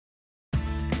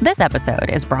This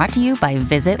episode is brought to you by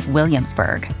Visit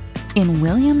Williamsburg. In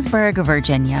Williamsburg,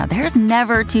 Virginia, there's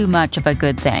never too much of a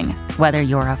good thing. Whether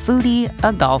you're a foodie,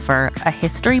 a golfer, a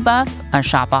history buff, a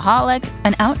shopaholic,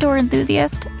 an outdoor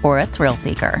enthusiast, or a thrill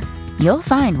seeker, you'll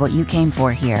find what you came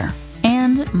for here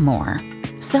and more.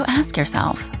 So ask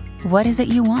yourself, what is it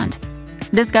you want?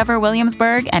 Discover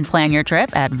Williamsburg and plan your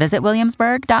trip at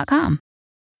visitwilliamsburg.com.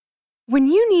 When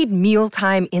you need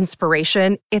mealtime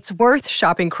inspiration, it's worth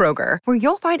shopping Kroger, where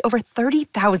you'll find over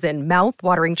 30,000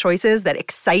 mouth-watering choices that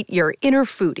excite your inner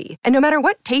foodie. And no matter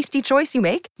what tasty choice you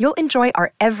make, you'll enjoy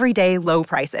our everyday low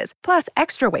prices, plus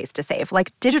extra ways to save,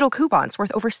 like digital coupons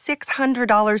worth over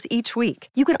 $600 each week.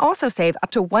 You can also save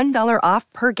up to $1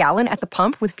 off per gallon at the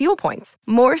pump with fuel points.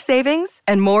 More savings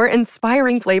and more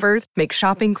inspiring flavors make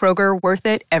shopping Kroger worth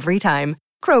it every time.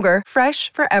 Kroger,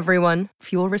 fresh for everyone.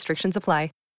 Fuel restrictions apply.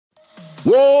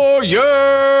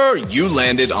 Warrior! You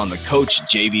landed on the Coach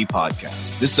JV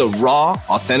podcast. This is a raw,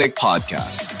 authentic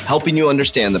podcast helping you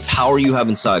understand the power you have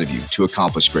inside of you to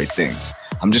accomplish great things.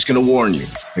 I'm just going to warn you,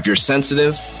 if you're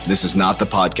sensitive, this is not the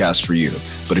podcast for you.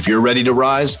 But if you're ready to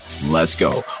rise, let's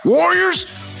go. Warriors,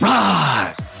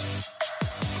 rise!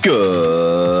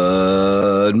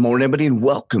 Good morning, everybody, and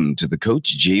welcome to the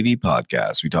Coach JV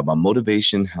podcast. We talk about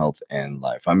motivation, health, and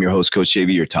life. I'm your host, Coach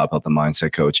JV, your top health and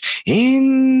mindset coach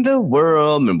in the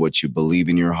world. And what you believe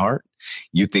in your heart,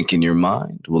 you think in your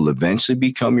mind, will eventually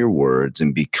become your words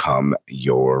and become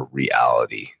your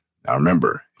reality. Now,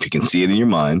 remember, if you can see it in your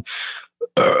mind,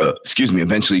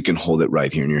 eventually you can hold it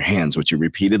right here in your hands. What you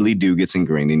repeatedly do gets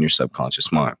ingrained in your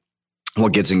subconscious mind.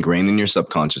 What gets ingrained in your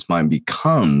subconscious mind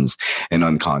becomes an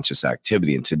unconscious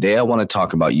activity. And today I want to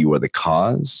talk about you are the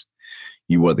cause,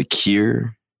 you are the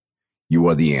cure, you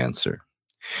are the answer.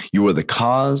 You are the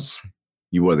cause,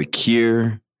 you are the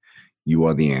cure, you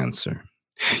are the answer.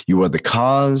 You are the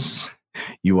cause,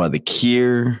 you are the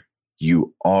cure,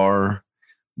 you are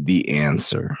the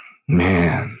answer.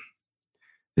 Man,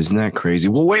 isn't that crazy?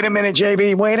 Well, wait a minute,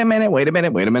 JB. Wait a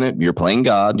minute. You're playing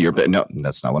God. No,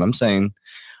 that's not what I'm saying.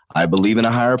 I believe in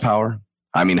a higher power.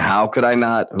 I mean, how could I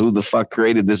not? Who the fuck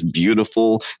created this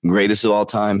beautiful, greatest of all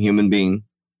time human being?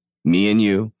 Me and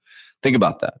you. Think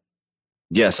about that.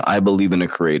 Yes, I believe in a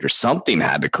creator. Something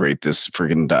had to create this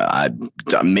freaking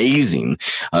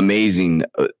amazing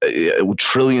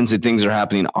trillions of things are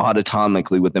happening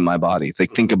autonomically within my body. It's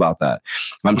like, think about that.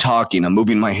 I'm talking, I'm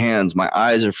moving my hands, my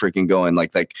eyes are freaking going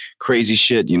like crazy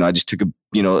shit. I just took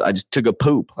a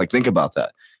poop. Like, think about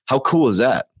that. How cool is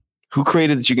that? Who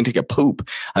created that you can take a poop?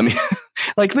 I mean,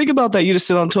 think about that. You just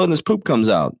sit on the toilet and this poop comes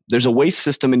out. There's a waste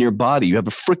system in your body. You have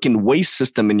a freaking waste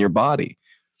system in your body.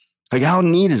 Like, how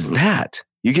neat is that?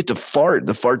 You get to fart.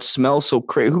 The farts smell so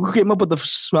crazy. Who came up with the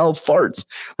smell of farts?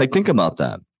 Like, think about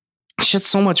that. Shit's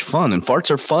so much fun. And farts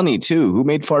are funny too. Who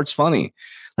made farts funny?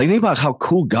 Like, think about how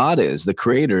cool God is. The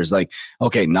creator is like,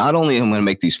 okay, not only am I going to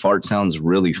make these fart sounds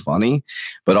really funny,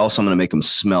 but also I'm going to make them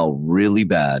smell really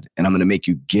bad. And I'm going to make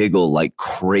you giggle like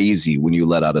crazy when you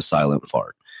let out a silent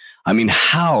fart. I mean,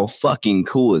 how fucking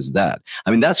cool is that?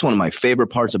 I mean, that's one of my favorite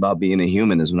parts about being a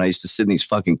human is when I used to sit in these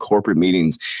fucking corporate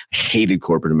meetings. I hated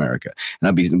corporate America.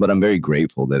 But I'm very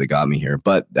grateful that it got me here.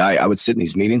 But I would sit in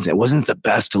these meetings. And it wasn't the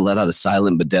best to let out a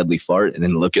silent but deadly fart and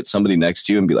then look at somebody next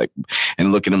to you and be like,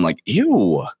 and look at them like,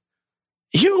 ew.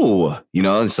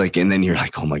 It's like, and then you're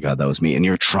like, oh my God, that was me. And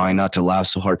you're trying not to laugh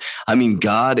so hard. I mean,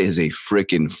 God is a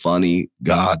freaking funny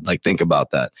God. Like, think about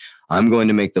that. I'm going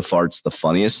to make the farts the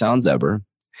funniest sounds ever.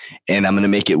 And I'm going to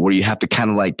make it where you have to kind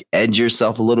of like edge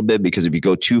yourself a little bit, because if you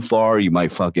go too far, you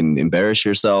might fucking embarrass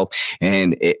yourself.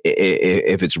 And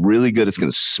if it's really good, it's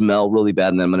going to smell really bad.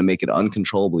 And then I'm going to make it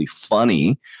uncontrollably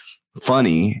funny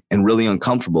and really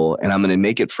uncomfortable. And I'm going to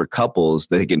make it for couples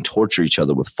that they can torture each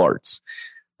other with farts.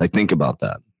 Like, think about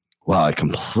that. Wow, I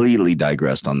completely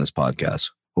digressed on this podcast.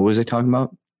 What was I talking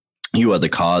about? You are the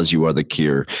cause, you are the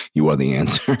cure, you are the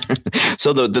answer.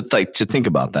 So to think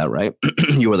about that, right?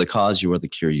 You are the cause, you are the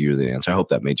cure, you are the answer. I hope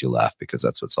that made you laugh, because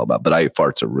that's what it's all about. But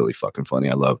farts are really fucking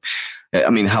funny. I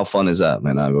mean, how fun is that,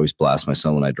 man? I always blast my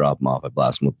son when I drop him off. I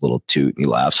blast him with a little toot and he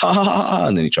laughs, ha ha ha,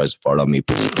 and then he tries to fart on me.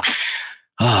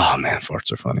 Oh man,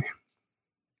 farts are funny.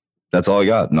 That's all I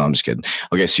got. No, I'm just kidding.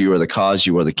 Okay, so you are the cause,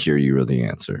 you are the cure, you are the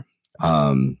answer.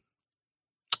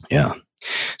 Yeah.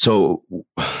 So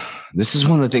this is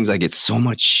one of the things I get so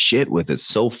much shit with. It's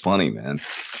so funny, man.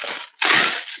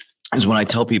 Is when I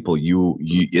tell people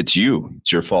it's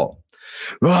your fault.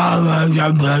 And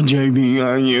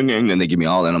they give me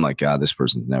all that. And I'm like, God, this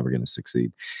person's never going to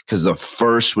succeed. Because the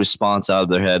first response out of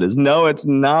their head is, no, it's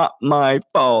not my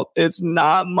fault. It's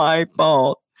not my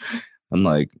fault. I'm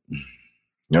like,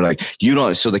 They're like, you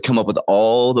don't. So they come up with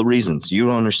all the reasons. You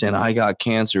don't understand. I got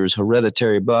cancer, it's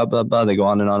hereditary, blah, blah, blah. They go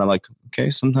on and on. I'm like, okay,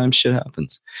 sometimes shit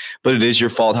happens, but it is your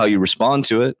fault how you respond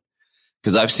to it.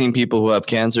 Because I've seen people who have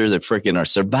cancer that freaking are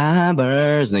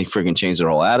survivors and they freaking changed their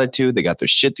whole attitude. They got their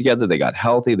shit together. They got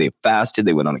healthy. They fasted.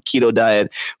 They went on a keto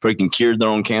diet, freaking cured their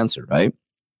own cancer, right?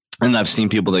 And I've seen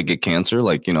people that get cancer,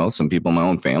 like, you know, some people in my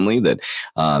own family that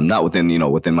not within, you know,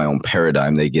 within my own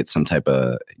paradigm, they get some type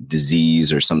of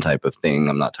disease or some type of thing.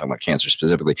 I'm not talking about cancer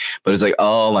specifically, but it's like,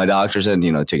 oh, my doctor said,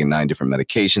 you know, taking 9 different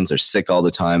medications. They're sick all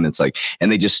the time. It's like,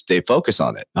 and they focus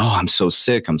on it. Oh, I'm so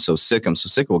sick. I'm so sick. I'm so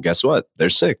sick. Well, guess what? They're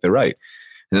sick. They're right.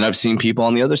 And then I've seen people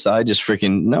on the other side just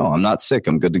freaking, no, I'm not sick.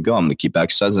 I'm good to go. I'm going to keep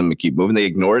exercising. I'm going to keep moving. They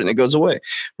ignore it and it goes away,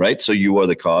 right? So you are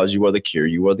the cause. You are the cure.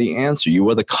 You are the answer. You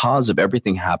are the cause of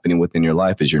everything happening within your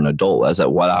life as you're an adult. As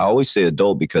what I always say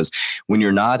adult, because when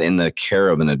you're not in the care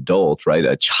of an adult, right,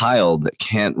 a child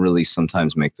can't really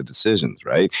sometimes make the decisions,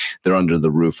 right? They're under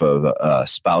the roof of a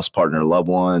spouse, partner, loved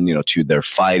one, you know, they're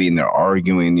fighting, they're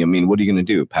arguing. I mean, what are you going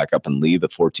to do? Pack up and leave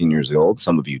at 14 years old?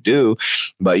 Some of you do,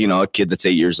 but, you know, a kid that's 8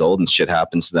 years old and shit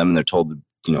happens to them and they're told to,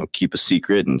 you know, keep a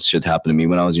secret, and shit happened to me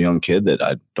when I was a young kid that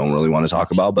I don't really want to talk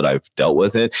about, but I've dealt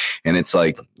with it. And it's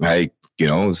like, I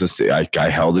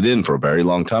held it in for a very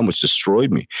long time, which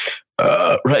destroyed me.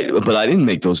 Right. But I didn't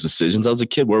make those decisions. I was a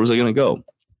kid. Where was I going to go?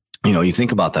 You know, you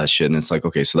think about that shit and it's like,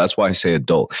 okay, so that's why I say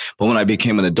adult. But when I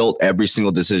became an adult, every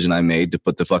single decision I made to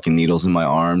put the fucking needles in my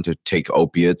arm, to take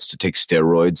opiates, to take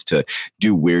steroids, to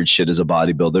do weird shit as a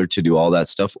bodybuilder, to do all that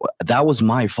stuff, that was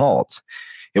my fault.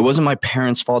 It wasn't my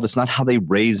parents' fault. It's not how they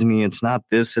raised me. It's not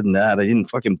this and that. I didn't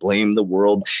fucking blame the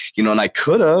world, you know, and I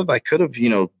could have, you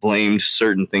know, blamed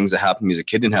certain things that happened to me as a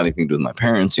kid. Didn't have anything to do with my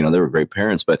parents. You know, they were great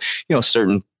parents, but, you know,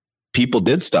 certain people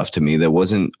did stuff to me that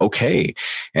wasn't okay.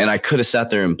 And I could have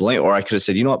sat there and blamed, or I could have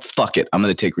said, you know what, fuck it. I'm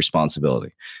going to take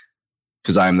responsibility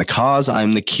because I am the cause.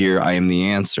 I'm the cure. I am the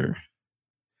answer.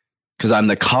 Because I'm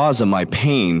the cause of my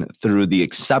pain through the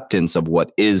acceptance of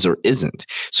what is or isn't.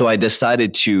 So I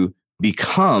decided to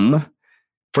become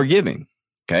forgiving.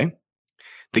 Okay.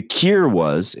 The cure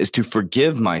is to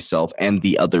forgive myself and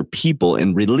the other people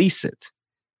and release it.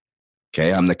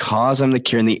 Okay, I'm the cause, I'm the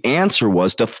cure. And the answer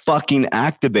was to fucking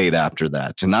activate after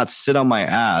that, to not sit on my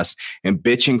ass and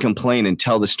bitch and complain and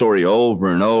tell the story over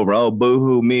and over. Oh,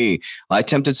 boo-hoo me. I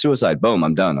attempted suicide. Boom,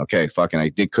 I'm done. Okay,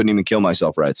 fucking, couldn't even kill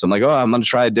myself, right? So I'm like, oh, I'm going to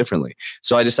try it differently.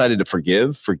 So I decided to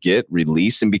forgive, forget,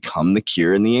 release, and become the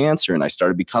cure and the answer. And I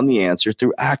started to become the answer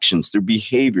through actions, through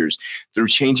behaviors, through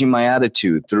changing my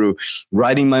attitude, through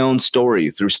writing my own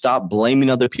story, through stop blaming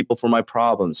other people for my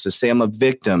problems, to say I'm a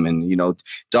victim and, you know,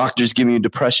 doctors giving you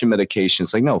depression medication.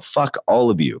 It's like, no, fuck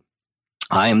all of you.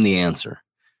 I am the answer.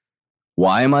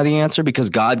 Why am I the answer?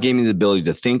 Because God gave me the ability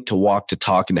to think, to walk, to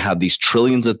talk, and to have these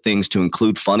trillions of things, to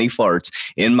include funny farts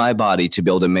in my body, to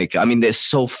be able to make, I mean, that's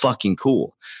so fucking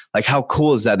cool. Like, how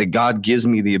cool is that God gives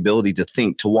me the ability to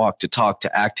think, to walk, to talk,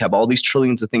 to act, to have all these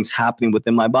trillions of things happening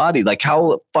within my body? Like,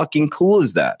 how fucking cool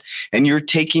is that? And you're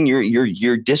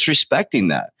disrespecting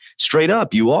that. Straight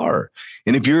up, you are.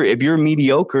 And if you're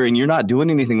mediocre and you're not doing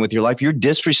anything with your life, you're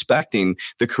disrespecting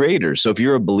the creator. So if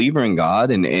you're a believer in God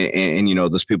and you know,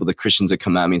 those people, the Christians that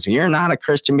come at me and say, you're not a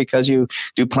Christian because you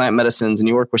do plant medicines and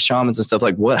you work with shamans and stuff,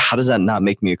 like what? How does that not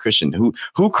make me a Christian?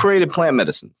 Who created plant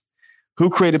medicines? Who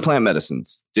created plant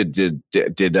medicines?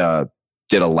 Did a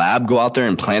lab go out there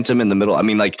and plant them in the middle? I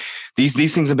mean, like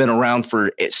these things have been around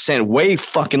for way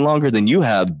fucking longer than you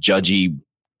have, judgy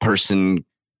person,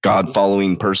 God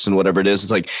following person, whatever it is.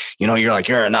 It's like, you know, you're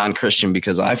a non-Christian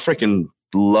because I freaking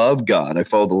love God. I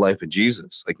follow the life of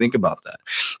Jesus. Like, think about that.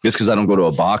 Just because I don't go to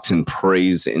a box and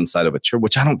praise inside of a church,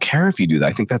 which I don't care if you do that.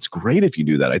 I think that's great if you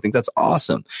do that. I think that's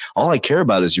awesome. All I care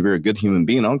about is you're a good human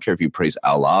being. I don't care if you praise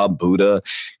Allah, Buddha,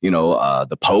 you know,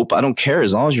 the Pope. I don't care.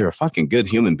 As long as you're a fucking good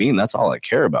human being, that's all I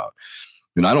care about.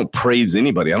 You know, I don't praise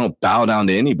anybody. I don't bow down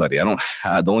to anybody.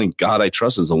 The only God I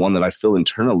trust is the one that I feel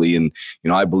internally. And, you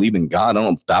know, I believe in God. I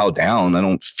don't bow down. I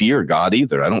don't fear God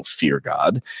either. I don't fear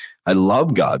God. I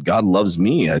love God. God loves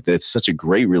me. It's such a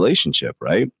great relationship,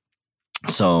 right?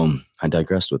 So I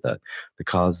digressed with that. The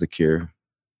cause, the cure.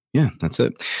 Yeah, that's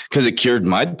it. Because it cured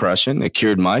my depression. It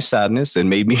cured my sadness and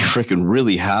made me a freaking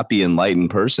really happy, enlightened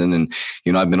person. And,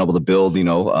 you know, I've been able to build, you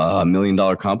know, $1 million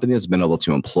company that's been able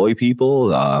to employ people,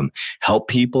 help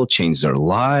people change their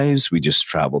lives. We just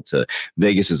traveled to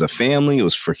Vegas as a family. It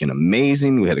was freaking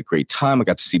amazing. We had a great time. I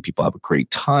got to see people have a great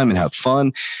time and have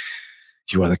fun.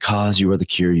 You are the cause, you are the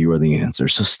cure, you are the answer.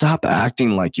 So stop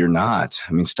acting like you're not.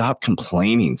 I mean, stop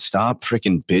complaining. Stop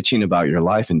freaking bitching about your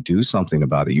life and do something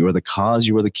about it. You are the cause,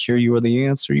 you are the cure, you are the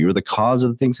answer. You are the cause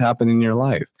of the things happening in your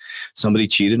life. Somebody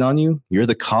cheated on you. You're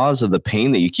the cause of the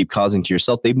pain that you keep causing to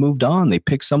yourself. They moved on. They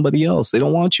picked somebody else. They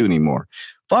don't want you anymore.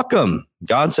 Fuck them.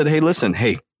 God said, hey, listen,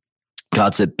 hey,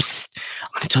 God said, psst, I'm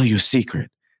going to tell you a secret.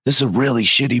 This is a really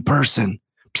shitty person.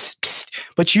 Psst, psst.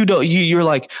 But you don't, you're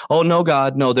like, oh no,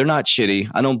 God, no, they're not shitty.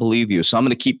 I don't believe you. So I'm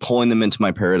going to keep pulling them into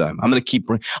my paradigm. I'm going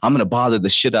to bother the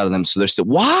shit out of them. So they're still,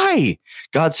 why?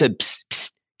 God said, psst,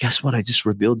 psst, guess what? I just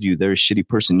revealed you. They're a shitty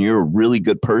person. You're a really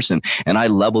good person. And I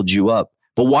leveled you up.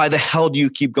 But why the hell do you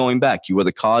keep going back? You are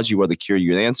the cause, you are the cure,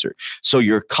 you're the answer. So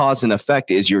your cause and effect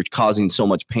is you're causing so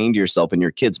much pain to yourself and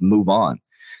your kids. Move on.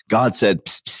 God said,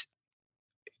 psst, psst,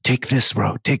 take this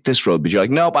road. But you're like,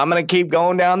 nope, I'm going to keep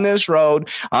going down this road.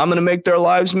 I'm going to make their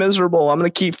lives miserable. I'm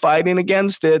going to keep fighting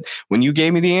against it. When you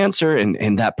gave me the answer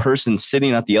and that person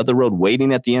sitting at the other road,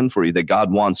 waiting at the end for you that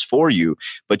God wants for you,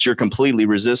 but you're completely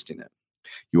resisting it.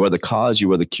 You are the cause,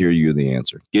 you are the cure, you are the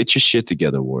answer. Get your shit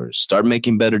together, warriors. Start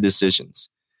making better decisions.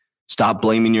 Stop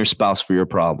blaming your spouse for your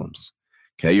problems.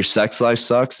 Okay, your sex life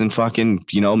sucks, then fucking,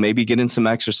 maybe get in some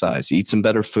exercise, eat some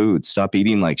better food, stop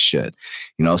eating like shit.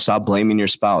 Stop blaming your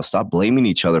spouse, stop blaming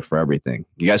each other for everything.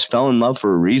 You guys fell in love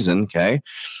for a reason, okay?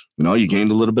 You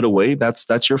gained a little bit of weight,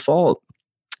 that's your fault.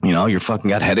 You're fucking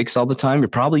got headaches all the time. You're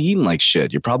probably eating like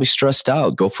shit. You're probably stressed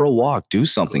out. Go for a walk, do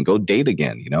something, go date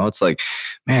again. It's like,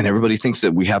 man, everybody thinks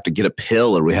that we have to get a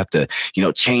pill or we have to,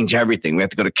 change everything. We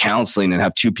have to go to counseling and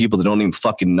have two people that don't even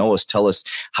fucking know us tell us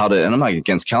how to, and I'm not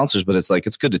against counselors, but it's like,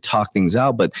 it's good to talk things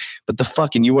out. But the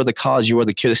fucking, you are the cause, you are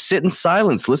the cure. Sit in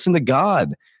silence. Listen to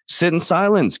God. Sit in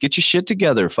silence. Get your shit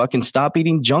together. Fucking stop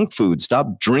eating junk food.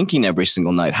 Stop drinking every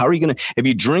single night. How are you going to, if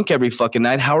you drink every fucking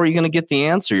night, how are you going to get the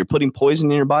answer? You're putting poison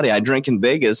in your body. I drank in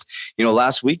Vegas,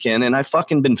 last weekend, and I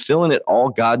fucking been feeling it all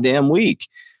goddamn week.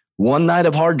 One night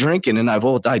of hard drinking, and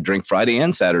I drank Friday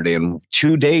and Saturday in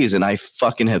 2 days, and I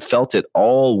fucking have felt it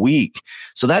all week.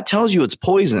 So that tells you it's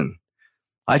poison.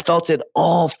 I felt it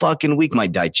all fucking week. My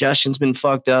digestion's been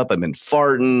fucked up. I've been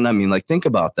farting. I mean, think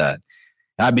about that.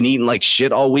 I've been eating like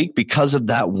shit all week because of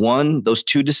those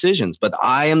two decisions. But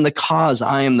I am the cause.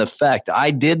 I am the effect.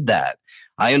 I did that.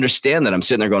 I understand that. I'm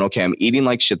sitting there going, okay, I'm eating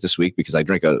like shit this week because I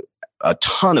drank a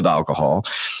ton of alcohol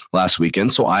last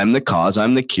weekend. So I'm the cause.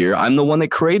 I'm the cure. I'm the one that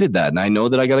created that. And I know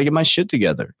that I got to get my shit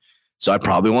together. So I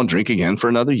probably won't drink again for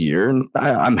another year. And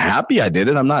I'm happy I did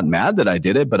it. I'm not mad that I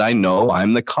did it, but I know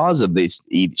I'm the cause of this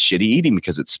shitty eating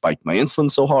because it spiked my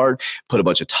insulin so hard, put a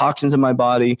bunch of toxins in my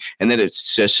body, and then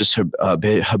it's just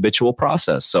a habitual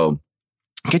process. So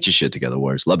get your shit together,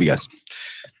 warriors. Love you guys.